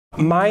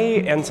My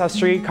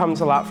ancestry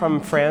comes a lot from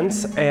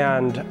France,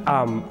 and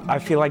I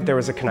feel like there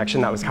was a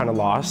connection that was kind of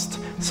lost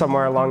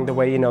somewhere along the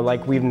way. You know,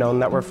 like we've known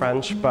that we're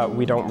French, but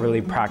we don't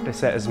really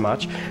practice it as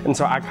much. And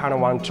so I kind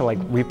of wanted to like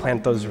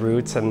replant those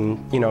roots and,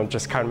 you know,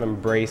 just kind of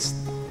embrace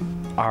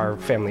our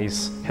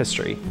family's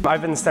history.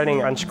 I've been studying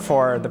French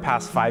for the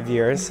past 5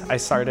 years. I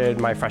started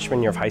my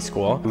freshman year of high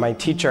school. My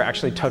teacher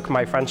actually took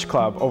my French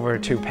club over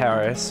to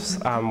Paris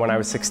when I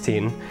was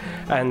 16.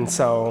 And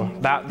so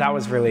that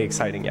was really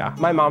exciting, yeah.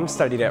 My mom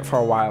studied it for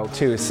a while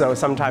too, so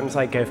sometimes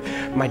like if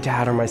my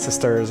dad or my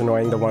sister is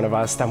annoying the one of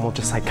us, then we'll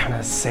just like kind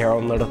of say our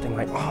own little thing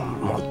like, oh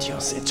mon Dieu,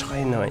 c'est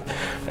très annoying.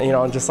 You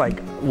know, just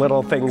like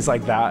little things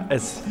like that.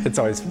 It's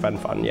always been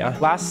fun, yeah.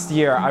 Last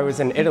year I was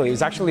in Italy. It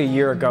was actually a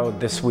year ago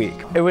this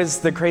week. It was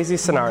the crazy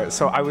scenario.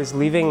 So I was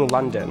leaving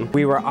London.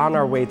 We were on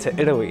our way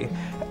to Italy,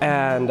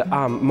 and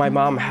my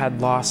mom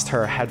had lost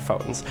her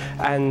headphones.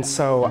 And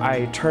so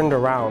I turned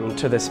around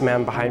to this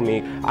man behind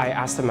me. I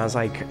asked him, I was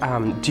like,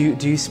 do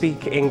you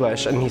speak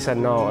English? And he said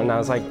no. And I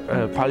was like,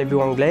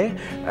 parlez-vous anglais?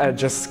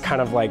 Just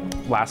kind of like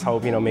last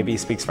hope, you know, maybe he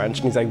speaks French.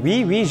 And he's like,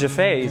 oui, oui, je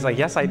fais. He's like,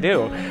 yes, I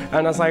do. And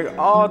I was like,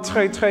 oh,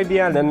 très, très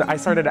bien. And I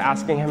started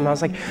asking him, and I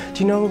was like,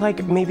 do you know,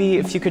 like, maybe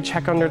if you could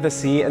check under the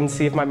seat and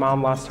see if my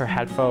mom lost her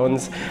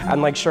headphones?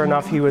 And like, sure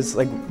enough, he was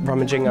like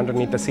rummaging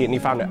underneath the seat and he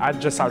found it. I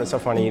just thought it was so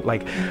funny.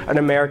 Like, an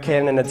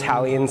American and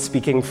Italian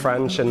speaking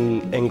French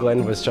in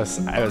England was just,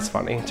 it was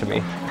funny to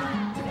me.